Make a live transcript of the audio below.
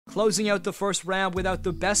closing out the first round without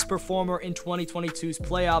the best performer in 2022's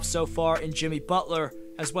playoffs so far in Jimmy Butler,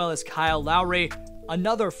 as well as Kyle Lowry.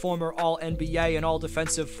 Another former All-NBA and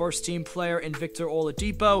All-Defensive first-team player in Victor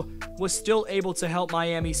Oladipo was still able to help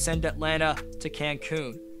Miami send Atlanta to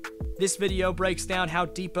Cancun. This video breaks down how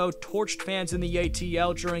Depot torched fans in the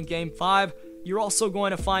ATL during Game 5. You're also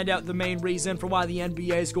going to find out the main reason for why the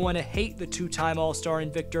NBA is going to hate the two-time All-Star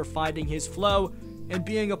Invictor finding his flow and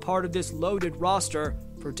being a part of this loaded roster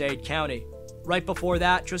for Dade County. Right before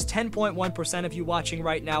that, just 10.1% of you watching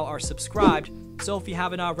right now are subscribed, so if you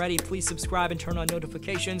haven't already, please subscribe and turn on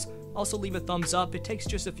notifications. Also leave a thumbs up. It takes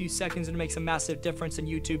just a few seconds and it makes a massive difference in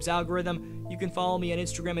YouTube's algorithm. You can follow me on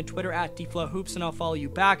Instagram and Twitter at DFlowHoops and I'll follow you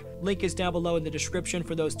back. Link is down below in the description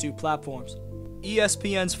for those two platforms.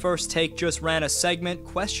 ESPN's First Take just ran a segment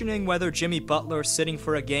questioning whether Jimmy Butler sitting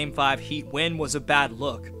for a Game 5 Heat win was a bad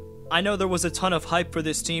look. I know there was a ton of hype for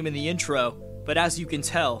this team in the intro, but as you can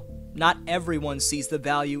tell, not everyone sees the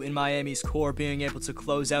value in Miami's core being able to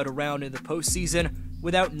close out a round in the postseason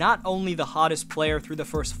without not only the hottest player through the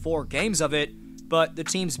first 4 games of it, but the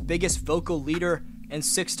team's biggest vocal leader and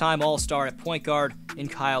 6-time All-Star at point guard in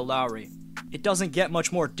Kyle Lowry. It doesn't get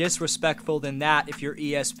much more disrespectful than that if you're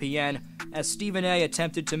ESPN, as Stephen A.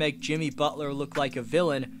 attempted to make Jimmy Butler look like a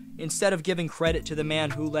villain instead of giving credit to the man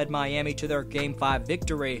who led Miami to their Game 5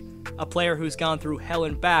 victory, a player who's gone through hell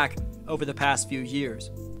and back over the past few years.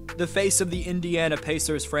 The face of the Indiana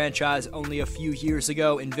Pacers franchise only a few years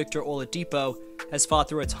ago in Victor Oladipo has fought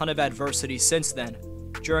through a ton of adversity since then.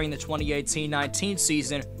 During the 2018-19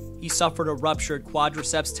 season, he suffered a ruptured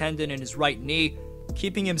quadriceps tendon in his right knee,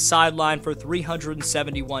 keeping him sidelined for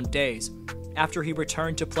 371 days. After he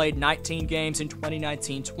returned to play 19 games in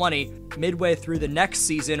 2019-20, midway through the next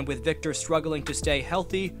season with Victor struggling to stay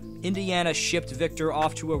healthy, Indiana shipped Victor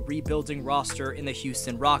off to a rebuilding roster in the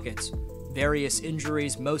Houston Rockets. Various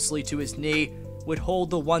injuries, mostly to his knee, would hold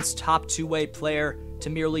the once top two-way player to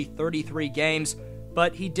merely 33 games,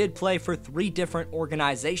 but he did play for 3 different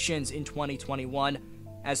organizations in 2021,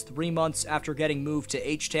 as 3 months after getting moved to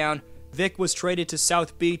H-Town, Vic was traded to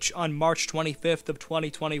South Beach on March 25th of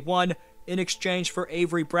 2021 in exchange for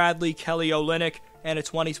Avery Bradley, Kelly Olynyk, and a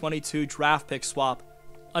 2022 draft pick swap.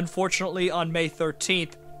 Unfortunately, on May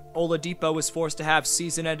 13th, Oladipo was forced to have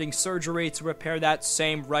season-ending surgery to repair that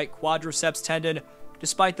same right quadriceps tendon.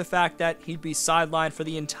 Despite the fact that he'd be sidelined for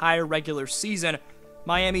the entire regular season,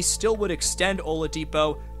 Miami still would extend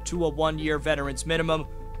Oladipo to a 1-year veterans minimum.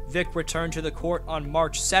 Vic returned to the court on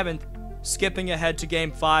March 7th, skipping ahead to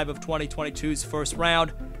Game 5 of 2022's first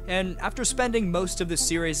round, and after spending most of the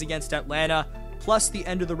series against Atlanta, plus the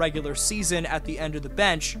end of the regular season at the end of the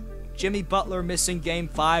bench, Jimmy Butler missing Game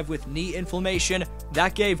 5 with knee inflammation,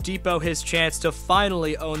 that gave Depot his chance to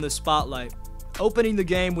finally own the spotlight. Opening the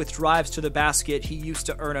game with drives to the basket he used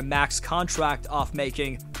to earn a max contract off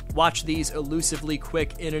making, watch these elusively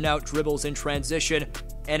quick in-and-out dribbles in transition,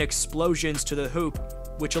 and explosions to the hoop,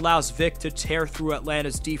 which allows Vic to tear through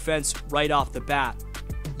Atlanta's defense right off the bat.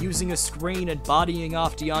 Using a screen and bodying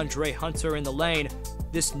off DeAndre Hunter in the lane,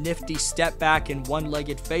 this nifty step back and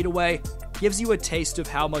one-legged fadeaway gives you a taste of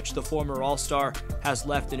how much the former All-Star has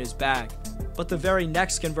left in his bag. But the very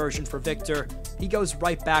next conversion for Victor, he goes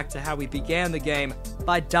right back to how he began the game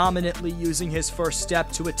by dominantly using his first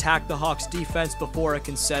step to attack the Hawks defense before it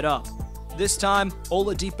can set up. This time,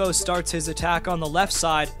 Oladipo starts his attack on the left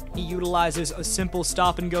side. He utilizes a simple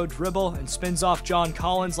stop-and-go dribble and spins off John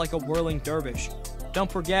Collins like a whirling dervish.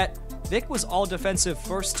 Don't forget, Vic was all-defensive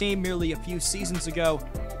first team merely a few seasons ago.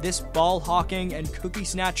 This ball-hawking and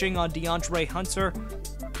cookie-snatching on DeAndre Hunter,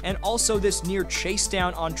 and also this near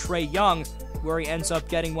chase-down on Trae Young, where he ends up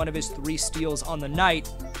getting one of his 3 steals on the night,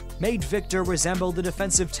 made Victor resemble the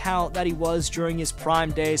defensive talent that he was during his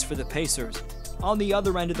prime days for the Pacers. On the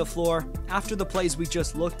other end of the floor, after the plays we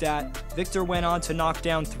just looked at, Victor went on to knock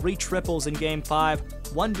down 3 triples in Game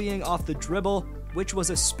 5, one being off the dribble, which was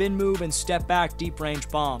a spin move and step-back deep-range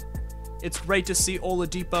bomb. It's great to see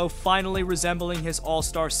Oladipo finally resembling his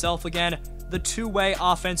all-star self again, the two-way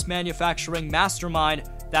offense manufacturing mastermind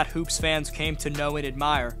that Hoops fans came to know and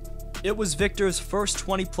admire. It was Victor's first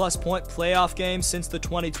 20-plus point playoff game since the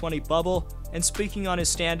 2020 bubble, and speaking on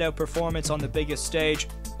his standout performance on the biggest stage,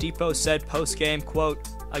 Depot said post-game, quote,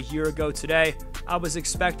 "A year ago today, I was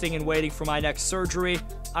expecting and waiting for my next surgery.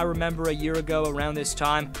 I remember a year ago around this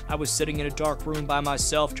time, I was sitting in a dark room by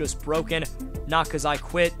myself just broken, not because I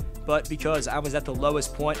quit, but because I was at the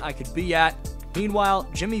lowest point I could be at." Meanwhile,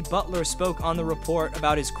 Jimmy Butler spoke on the report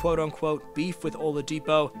about his quote-unquote beef with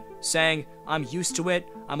Oladipo, saying, "I'm used to it,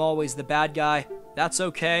 I'm always the bad guy. That's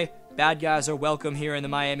okay, bad guys are welcome here in the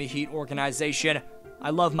Miami Heat organization.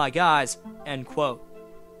 I love my guys," end quote.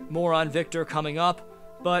 More on Victor coming up,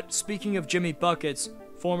 but speaking of Jimmy Buckets,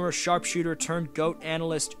 former sharpshooter turned GOAT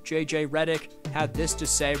analyst JJ Redick had this to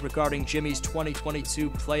say regarding Jimmy's 2022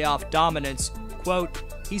 playoff dominance. Quote,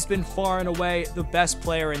 "He's been far and away the best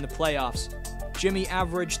player in the playoffs. Jimmy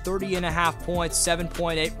averaged 30.5 points,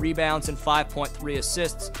 7.8 rebounds, and 5.3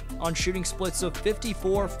 assists on shooting splits of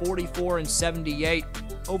 54, 44, and 78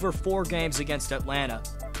 over 4 games against Atlanta,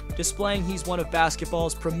 displaying he's one of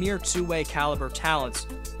basketball's premier two-way caliber talents.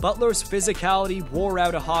 Butler's physicality wore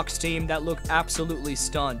out a Hawks team that looked absolutely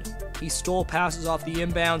stunned. He stole passes off the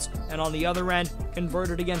inbounds, and on the other end,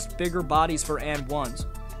 converted against bigger bodies for and ones.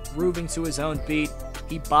 Grooving to his own beat,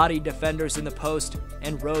 he bodied defenders in the post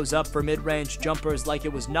and rose up for mid-range jumpers like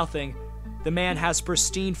it was nothing. The man has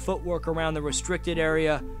pristine footwork around the restricted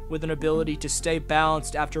area with an ability to stay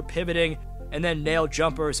balanced after pivoting and then nail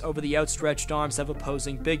jumpers over the outstretched arms of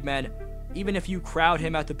opposing big men. Even if you crowd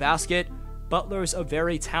him at the basket, Butler's a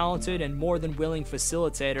very talented and more than willing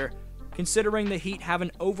facilitator. Considering the Heat have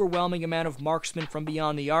an overwhelming amount of marksmen from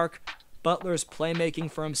beyond the arc, Butler's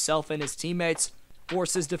playmaking for himself and his teammates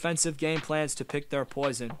forces defensive game plans to pick their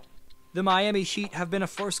poison. The Miami Heat have been a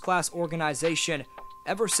first-class organization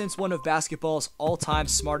ever since one of basketball's all-time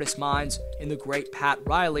smartest minds in the great Pat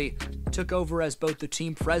Riley took over as both the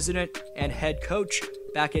team president and head coach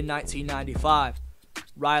back in 1995.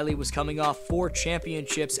 Riley was coming off 4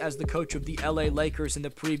 championships as the coach of the LA Lakers in the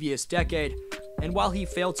previous decade, and while he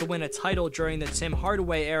failed to win a title during the Tim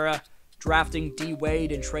Hardaway era, drafting D.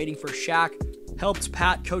 Wade and trading for Shaq helped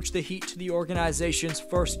Pat coach the Heat to the organization's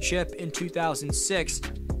first chip in 2006,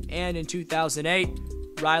 and in 2008,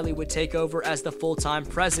 Riley would take over as the full-time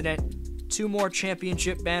president. 2 more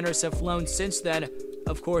championship banners have flown since then.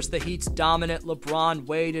 Of course, the Heat's dominant LeBron,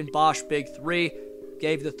 Wade, and Bosh Big Three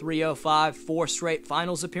gave the 305 4 straight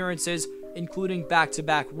finals appearances, including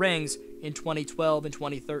back-to-back rings in 2012 and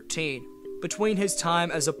 2013. Between his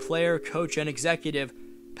time as a player, coach, and executive,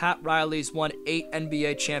 Pat Riley's won 8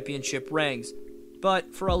 NBA championship rings.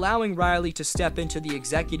 But for allowing Riley to step into the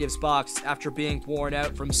executive's box after being worn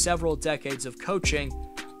out from several decades of coaching,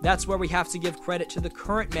 that's where we have to give credit to the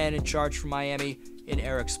current man in charge for Miami in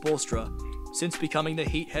Erik Spoelstra. Since becoming the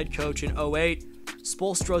Heat head coach in 2008,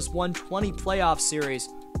 Spoelstra's won 20 playoff series.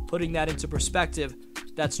 Putting that into perspective,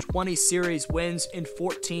 that's 20 series wins in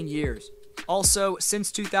 14 years. Also,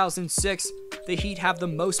 since 2006, the Heat have the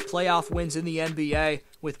most playoff wins in the NBA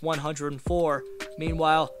with 104.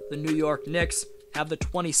 Meanwhile, the New York Knicks have the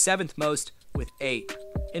 27th most with 8.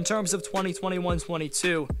 In terms of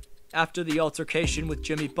 2021-22, after the altercation with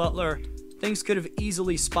Jimmy Butler, things could have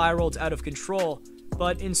easily spiraled out of control,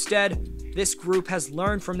 but instead, this group has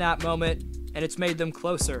learned from that moment, and it's made them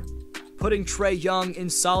closer. Putting Trae Young in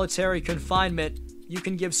solitary confinement, you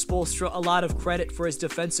can give Spoelstra a lot of credit for his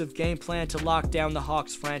defensive game plan to lock down the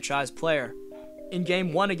Hawks franchise player. In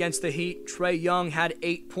Game 1 against the Heat, Trae Young had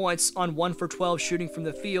 8 points on 1 for 12 shooting from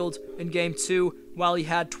the field. In Game 2, while he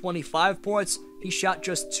had 25 points, he shot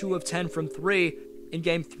just 2 of 10 from 3. In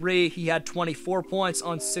Game 3, he had 24 points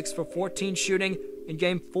on 6 for 14 shooting. In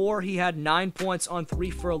Game 4, he had 9 points on 3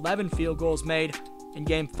 for 11 field goals made. In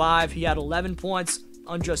Game 5, he had 11 points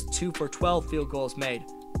on just 2 for 12 field goals made.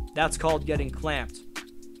 That's called getting clamped.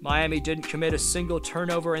 Miami didn't commit a single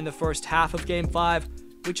turnover in the first half of Game 5,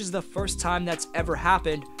 which is the first time that's ever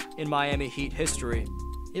happened in Miami Heat history.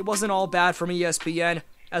 It wasn't all bad from ESPN.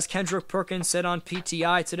 As Kendrick Perkins said on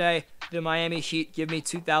PTI today, the Miami Heat give me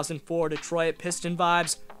 2004 Detroit Piston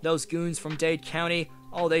vibes. Those goons from Dade County,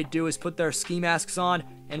 all they do is put their ski masks on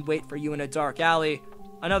and wait for you in a dark alley.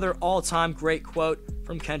 Another all-time great quote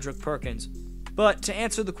from Kendrick Perkins. But to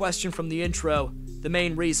answer the question from the intro, the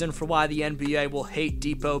main reason for why the NBA will hate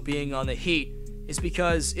Depot being on the Heat is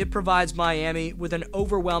because it provides Miami with an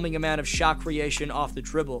overwhelming amount of shot creation off the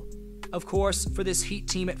dribble. Of course, for this Heat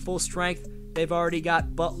team at full strength, they've already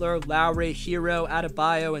got Butler, Lowry, Hero,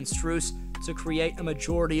 Adebayo, and Strus to create a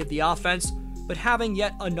majority of the offense, but having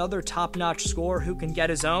yet another top-notch scorer who can get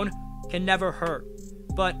his own can never hurt.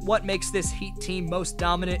 But what makes this Heat team most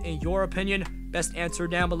dominant in your opinion? Best answer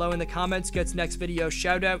down below in the comments gets next video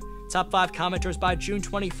shoutout. Top 5 commenters by June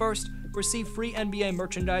 21st receive free NBA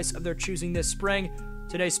merchandise of their choosing this spring.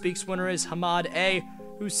 Today's Speaks winner is Hamad A,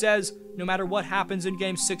 who says, no matter what happens in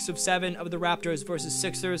Game 6 of 7 of the Raptors versus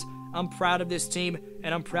Sixers, I'm proud of this team,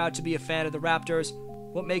 and I'm proud to be a fan of the Raptors.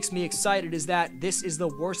 What makes me excited is that this is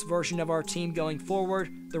the worst version of our team going forward.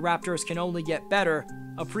 The Raptors can only get better.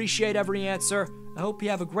 Appreciate every answer. I hope you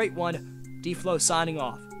have a great one. D-Flow signing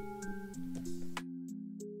off.